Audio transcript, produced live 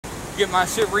get my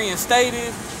shit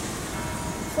reinstated.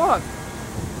 Fuck.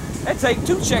 That take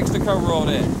 2 checks to cover all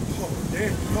that. Oh,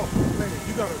 damn. No, man,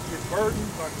 you gotta get burdened,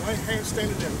 like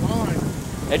handstanding that line.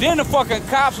 And then the fucking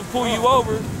cops will pull you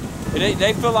over. And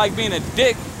they feel like being a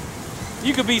dick.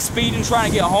 You could be speeding,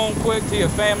 trying to get home quick to your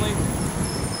family.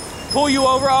 Pull you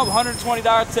over,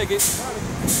 $120 ticket.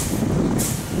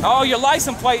 Oh, your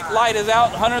license plate light is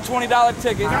out, $120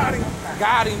 ticket.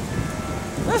 Got him.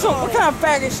 That's what kind of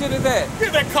faggot shit is that?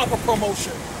 Get that copper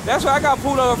promotion. That's why I got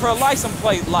pulled over for a license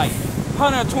plate light.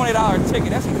 $120 ticket.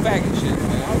 That's some faggot shit,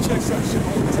 man. I'll check that shit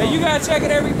all the time. And you gotta check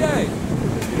it every day.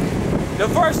 The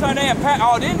first time they didn't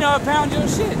pound your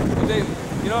shit.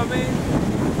 You know what I mean?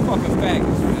 Fucking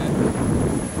faggots, man.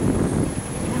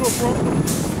 What up, bro?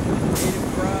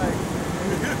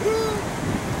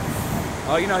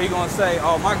 Oh, you know he gonna say,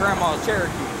 oh, my grandma's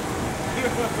Cherokee.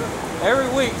 Every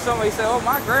week somebody say, oh,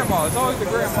 my grandma. It's always the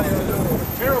grandma.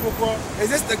 Terrible, bro. Is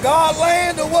this the God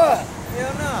land or what?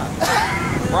 Hell nah.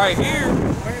 Right here.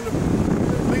 Land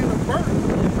of birth.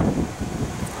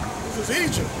 This is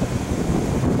Egypt.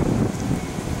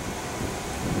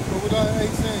 But without 18,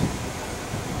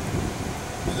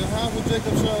 in the house of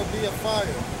Jacob shall be a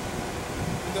fire,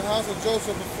 in the house of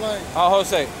Joseph a flame. Oh,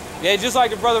 Jose. Yeah, just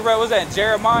like the brother read, was that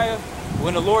Jeremiah?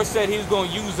 When the Lord said he was going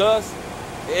to use us,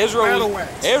 Israel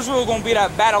was going to be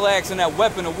that battle axe and that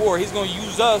weapon of war. He's going to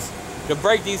use us to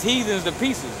break these heathens to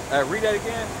pieces. Read that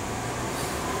again.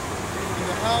 In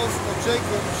the house of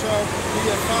Jacob shall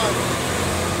be a fire,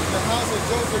 in the house of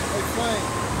Joseph a flame,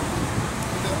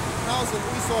 in the house of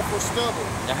Esau for stubble.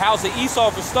 The house of Esau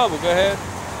for stubble, go ahead.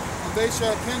 And they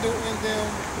shall kindle in them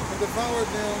and devour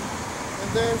them, and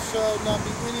there shall not be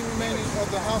any remaining of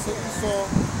the house of Esau,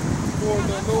 for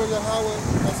the Lord Yahweh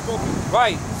has spoken.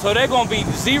 Right, so they're going to be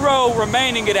 0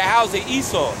 remaining in the house of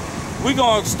Esau. We're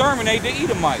going to exterminate the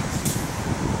Edomites,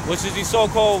 which is these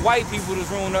so-called white people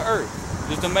that's ruling the earth,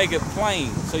 just to make it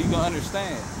plain so you can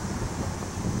understand.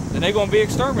 And they're going to be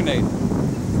exterminated.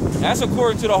 That's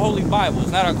according to the Holy Bible.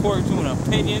 It's not according to an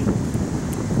opinion.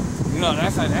 You know,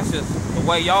 that's just the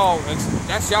way y'all,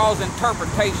 that's y'all's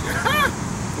interpretation.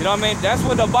 You know what I mean? That's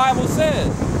what the Bible says.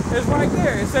 It's right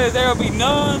there. It says there will be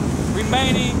none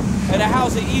remaining in the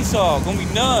house of Esau. Gonna be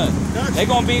none. They're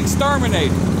gonna be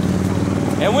exterminated.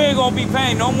 And we ain't gonna be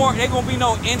paying no more. There gonna be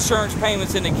no insurance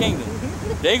payments in the kingdom.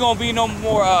 They gonna be no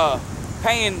more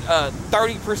paying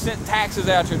 30% taxes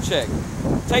out your check.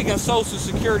 Taking Social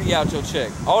Security out your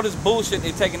check. All this bullshit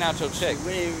they taking out your check.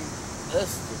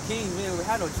 Us, the king, we don't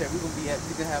have no check. We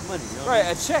gonna have money. You know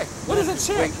right, a check. What is a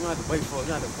check? You don't have to wait for it.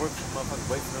 You don't have to work for motherfuckers,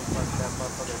 wait for them that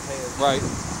motherfucker to pay us. Right.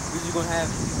 We just gonna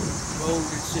have gold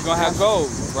and shit. We're gonna have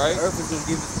gold, right? The earth is gonna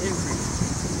give us increase.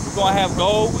 We're gonna have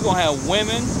gold. We're gonna have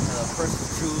women.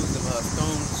 Precious jewels,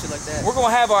 stones, shit like that. We're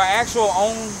gonna have our actual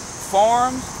own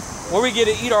farms where we get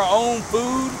to eat our own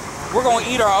food. We're gonna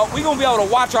eat we're gonna be able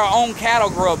to watch our own cattle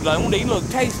grow up. Like, one day, you look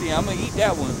tasty. I'm gonna eat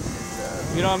that one.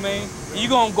 You know what I mean? You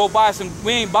gonna go buy some,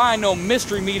 we ain't buying no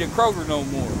mystery meat at Kroger no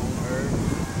more.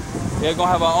 They're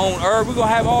gonna have our own herb. We're gonna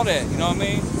have all that, you know what I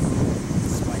mean?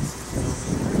 Spices, you know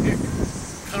what I mean?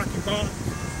 Concubine.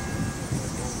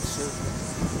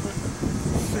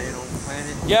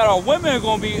 Yeah, the women are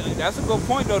gonna be, that's a good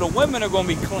point though, the women are gonna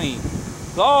be clean.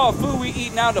 All the food we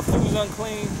eat now, the food's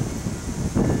unclean.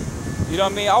 You know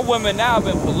what I mean? Our women now have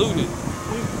been polluted.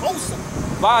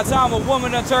 By the time a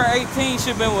woman done turned 18,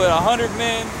 she been with 100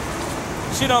 men.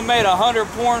 She done made 100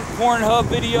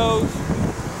 Pornhub videos.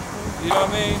 You know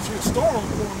what I mean? She a star on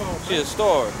Pornhub. She a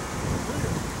star.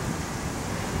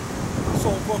 So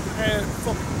fucking ad,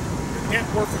 fucking net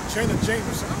worth of Jenna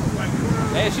Jameson. I was like,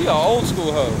 man, she an old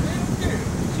school hoe. Yeah.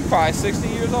 She probably 60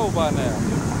 years old by now.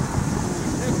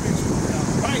 That bitch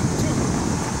was bite too.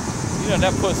 You know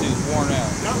that pussy is worn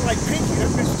out. Not like Pinky. That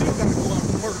bitch still got to go out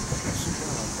and work.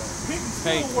 Pinky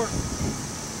still work.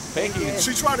 Pinky.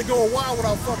 She tried to go a while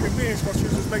without fucking men because she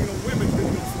was just making them women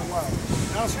videos for a while.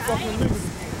 Now she fucking niggas.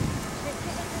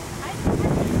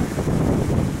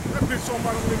 That bitch talking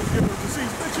about them niggas giving her disease.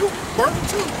 Bitch, you burning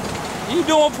too. You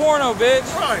doing porno, bitch.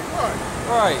 Right.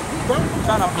 Right. You burning.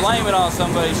 Trying to blame it on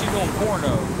somebody. She doing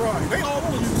porno. Right. They all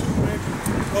on YouTube, man.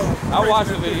 I watch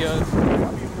the videos.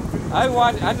 I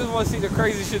just want to see the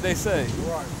crazy shit they say.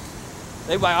 Right.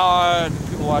 They be like, oh,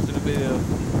 people watching the video.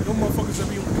 No motherfuckers that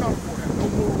be on the comment board have no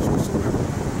morals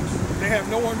whatsoever. They have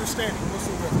no understanding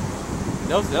whatsoever.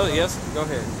 Yes, go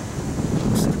ahead.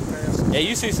 Yeah,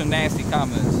 you see some nasty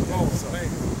comments. Oh, man.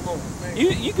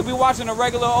 You could be watching a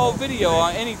regular old video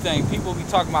on anything. People be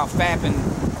talking about fapping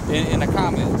in the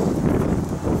comments.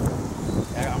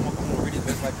 Yeah, I'm gonna read it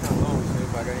best like kind of long so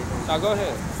everybody got anything. Now go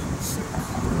ahead.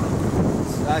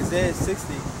 Isaiah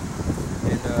 60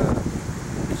 and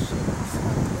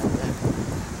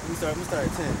start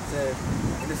at 10. It says,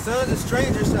 and the sons of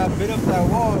strangers shall build up thy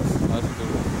walls. That's a good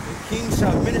one. The king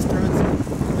shall minister unto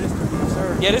thee. Minister to the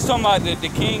servant. Yeah, this talking about the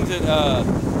kings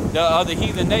of the other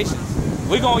heathen nations.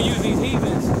 We're going to use these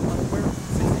heathens.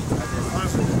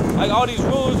 Like all these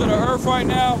rulers of the earth right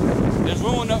now, that's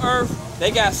ruling the earth, they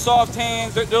got soft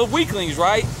hands. They're weaklings,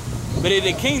 right? But in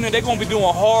the kingdom, they're going to be doing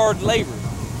hard labor.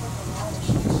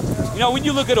 You know, when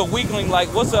you look at a weakling, like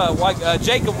what's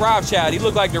Jacob Rothschild, he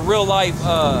looked like the real life,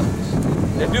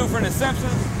 the dude from The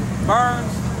Simpsons,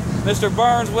 Burns, Mr.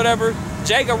 Burns, whatever.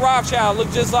 Jacob Rothschild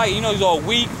looked just like, you know, he's all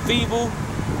weak, feeble,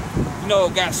 you know,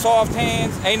 got soft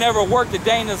hands, ain't never worked a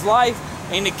day in his life.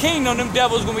 In the kingdom, them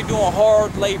devils gonna be doing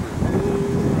hard labor.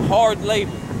 Hard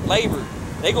labor.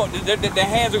 Their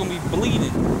hands are gonna be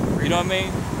bleeding. You know what I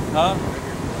mean? Huh?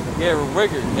 Yeah,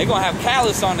 rigor. They're gonna have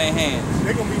callus on their hands.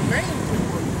 They're gonna be maimed.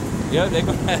 Yeah, they're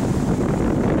gonna have.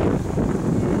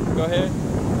 Go ahead. It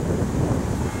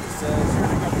says here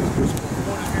they got this bitch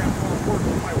 1.5 hour work. I'm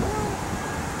like,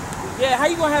 what? Yeah, how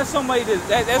you gonna have somebody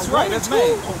that's right, that's too?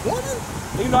 made. A woman?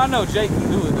 You know, I know Jake can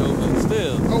do it though, but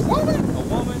still. A woman? A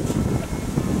woman?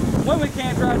 Women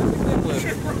can't drive the big lift.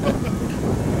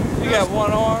 You got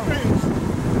one arm.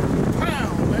 Pow,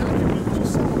 man. I can't believe what you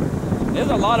saw. There's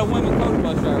a lot of women coach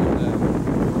bus drivers there.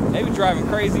 They be driving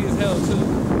crazy as hell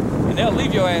too. And they'll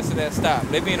leave your ass at that stop.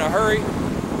 They be in a hurry,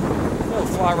 they'll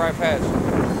fly right past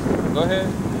you. Go ahead.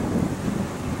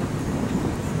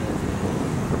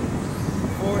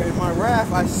 For in my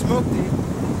wrath I smote thee,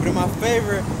 but in my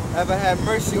favor have I had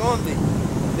mercy on thee.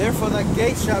 Therefore thy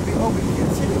gates shall be open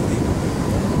continually.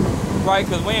 Right,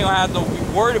 because we ain't gonna have to be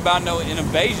worried about no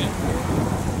invasion.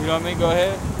 You know what I mean? Go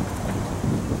ahead.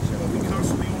 We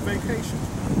constantly on vacation.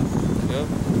 Yep.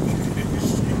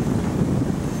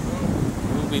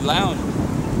 We'll be lounging.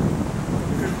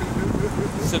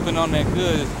 Sipping on that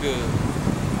good is good.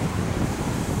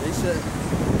 They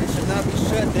should not be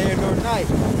shut day nor night,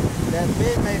 that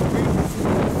men may bring into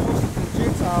the forces of the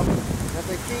Gentiles, that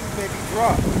the king may be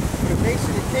brought. For the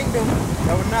nation and kingdom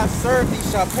that will not serve thee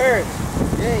shall perish.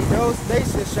 Yea, those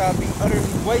nations shall be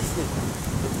utterly wasted.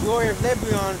 The glory of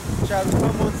Lebanon shall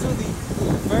come unto thee,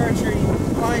 the fir tree,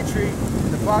 the pine tree,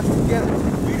 and the box together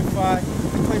to beautify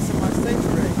the place of my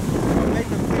sanctuary. I will make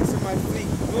the place of my fleet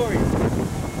glorious.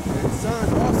 And the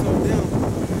sons also of them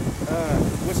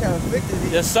which have afflicted thee.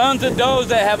 The sons of those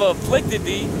that have afflicted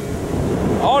thee,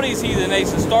 all these heathen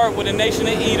nations start with the nation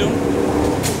of Edom.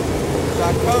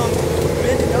 Shall come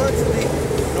bending unto thee,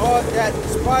 and all that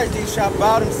despise thee shall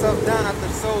bow themselves down at the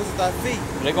soles of thy feet.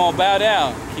 They're gonna bow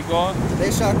down. Keep going.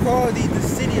 They shall call thee the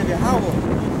city of Yahweh,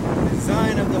 the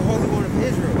Zion of the Holy One of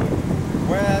Israel.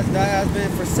 Whereas thou hast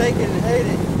been forsaken and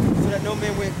hated, so that no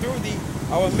man went through thee,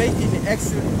 I will make thee an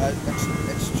external excellency.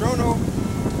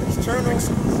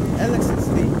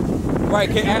 Right,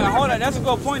 hold on, that's a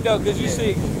good point though, because you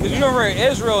see, because you remember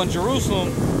Israel and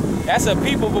Jerusalem, that's a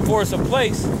people before it's a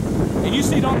place. And you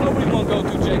see, don't nobody want to go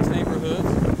through Jake's neighborhoods.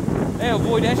 They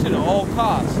avoid that shit at all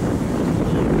costs.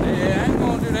 Hey, I ain't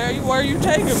going to do that. Where are you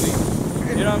taking me?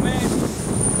 You know what I mean?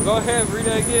 Go ahead, read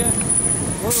that again.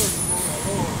 It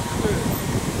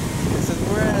says,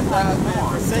 whereas thou hast been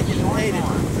forsaken and hated,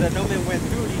 so that no man went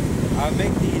through thee, I will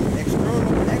make thee an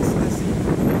external excellency,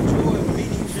 joy of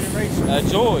many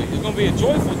generations. Joy. It's going to be a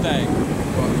joyful thing.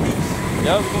 Peace.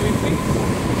 Yeah, it's going to be peace.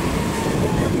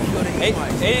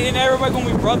 Ain't everybody gonna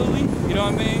be brotherly? You know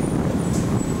what I mean?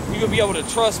 You gonna be able to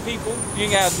trust people. You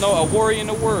ain't got a worry in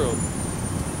the world.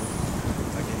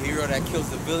 Like a hero that kills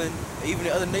the villain. Even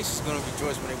the other nations gonna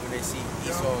rejoice when they see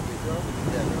Esau get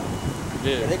death.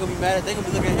 Yeah. They're gonna be mad. They're gonna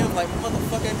be looking at him like,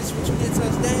 motherfucker, this is what you did to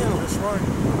us down. That's right.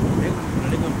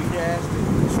 They're gonna beat their ass too.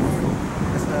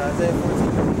 That's Isaiah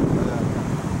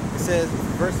 14. It says,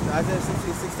 Isaiah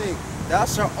 16:16. Thou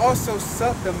shalt also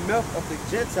suck the milk of the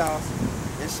Gentiles,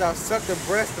 and shalt suck the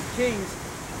breast of kings,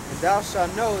 and thou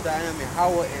shalt know that I am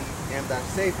Yahweh and am thy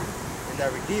Savior, and thy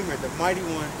Redeemer, the mighty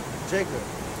one, Jacob.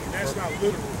 And that's not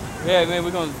literal. Yeah, man,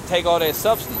 we're gonna take all that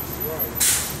substance. Right.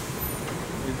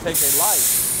 We take their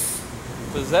life,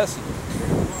 possess it.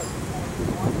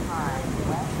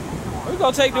 We're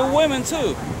gonna take the women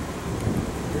too.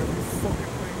 Every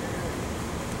fucking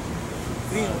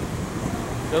thing.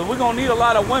 Cause we're gonna need a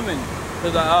lot of women.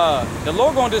 Cause the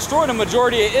Lord gonna destroy the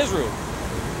majority of Israel.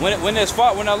 When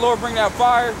the Lord bring that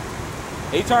fire,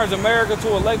 He turns America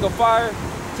to a lake of fire.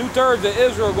 2/3 of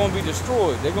Israel are gonna be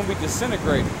destroyed. They're gonna be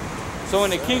disintegrated. So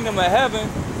in the kingdom of heaven,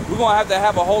 we're gonna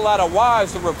have a whole lot of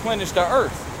wives to replenish the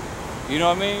earth. You know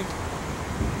what I mean?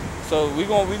 So we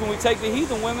gonna take the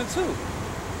heathen women too.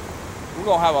 We're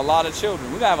gonna have a lot of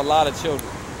children. We're gonna have a lot of children.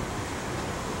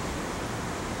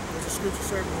 What the scripture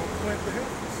said, we're gonna plant the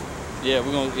heavens. Yeah,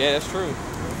 we're gonna. Yeah, that's true.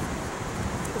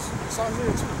 It's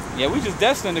Isaiah too. Yeah, we just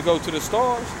destined to go to the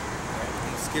stars. I'm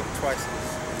gonna skip twice in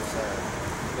this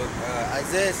book.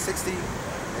 Isaiah 60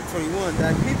 and 21.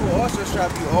 That people also shall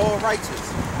be all righteous.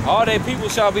 All their people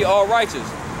shall be all righteous.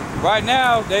 Right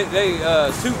now, they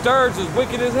 2/3 is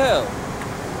wicked as hell.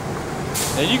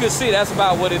 And you can see that's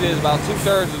about what it is. About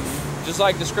 2/3 is just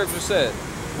like the scripture said.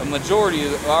 The majority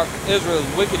of Israel is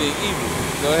wicked and evil.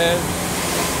 Go ahead. It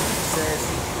says,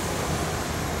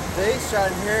 they shall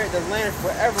inherit the land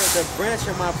forever, the branch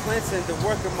of my plants and the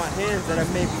work of my hands, that I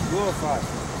may be glorified.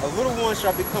 A little one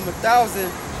shall become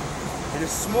 1,000, and a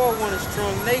small one a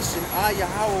strong nation. I,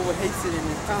 Yahweh, will hasten in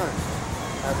his time.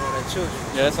 Have all their children.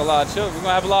 Yeah, that's a lot of children. We're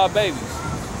gonna have a lot of babies.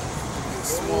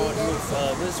 Small,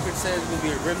 this scripture says will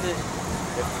be a remnant.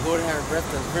 If the Lord had breath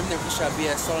of remnant, we shall be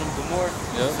at Sodom and Gomorrah.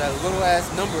 Yep. So that little ass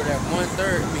number, that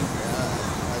 1/3, I mean,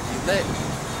 the elect.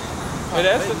 But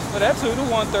that's who the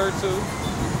 1/3 too.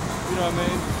 You know what I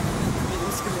mean?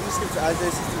 Let's skip to Isaiah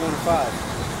 61 and 5.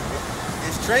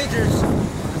 And strangers,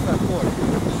 that's 4.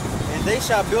 And they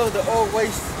shall build the old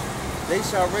waste. They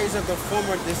shall raise up the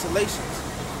former desolations.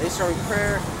 They shall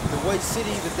repair the waste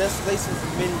city, the desolations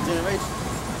of many generations.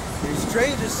 And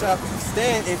strangers shall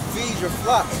stand and feed your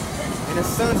flocks. And the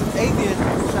sons of alien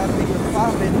shall be your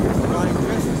plowmen and vine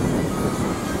dressers.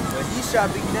 But ye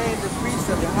shall be named the priests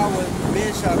of Yahweh.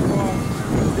 Men shall call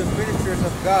you the ministers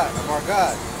of God, of our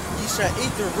God. Ye shall eat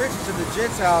the riches of the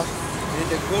Gentiles, and in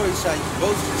the glory shall ye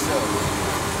boast yourselves.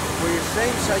 For your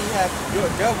shame shall ye have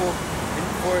your double, and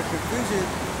for confusion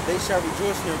they shall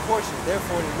rejoice in your portion.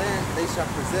 Therefore in the land they shall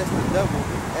possess the double.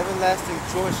 Everlasting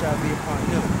joy shall be upon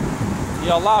them.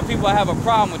 Yeah, a lot of people have a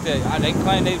problem with that. They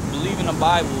claim they believe in the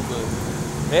Bible, but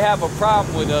they have a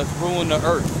problem with us ruling the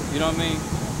earth. You know what I mean?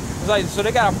 It's like, so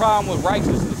they got a problem with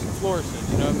righteousness and flourishing.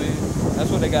 You know what I mean?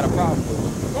 That's what they got a problem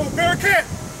with. Oh, Bearcat!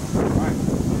 All right.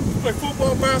 You play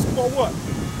football, basketball, what?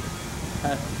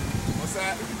 What's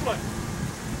that? What you play?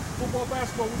 Football,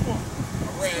 basketball, which one?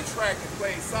 I ran track and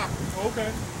played soccer. Oh,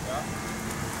 okay. Yeah.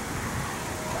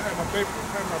 I had my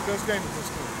best game in this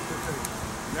school.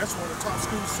 And that's one of the top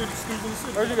schools in the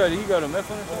city. Where'd you go? Did he go to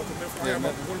Mifflin? I went to Mifflin. Yeah, I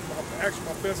had actually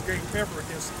my best game ever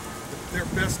against their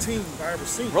best team I ever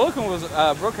seen. Brookhaven was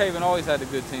Brookhaven always had a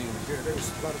good team. Yeah, there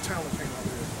was a lot of talent came out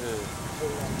there. Yeah. A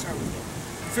whole lot of talent.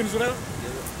 You finish with that?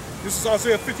 Yeah. This is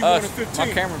Isaiah 51 and 15.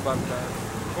 My camera's about to die.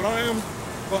 But I am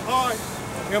the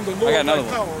Lord thy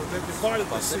power that divided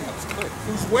the sea,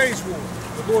 whose ways war.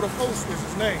 The Lord of hosts is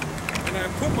his name. And I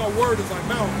have put my word in thy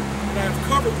mouth, and I have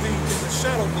covered thee in the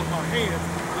shadow of my hand,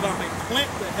 that I may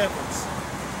plant the heavens,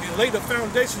 and lay the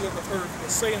foundations of the earth, and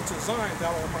say unto Zion,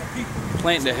 thou art my people.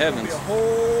 Plant the heavens. There's going to be a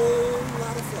whole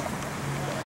lot of flood.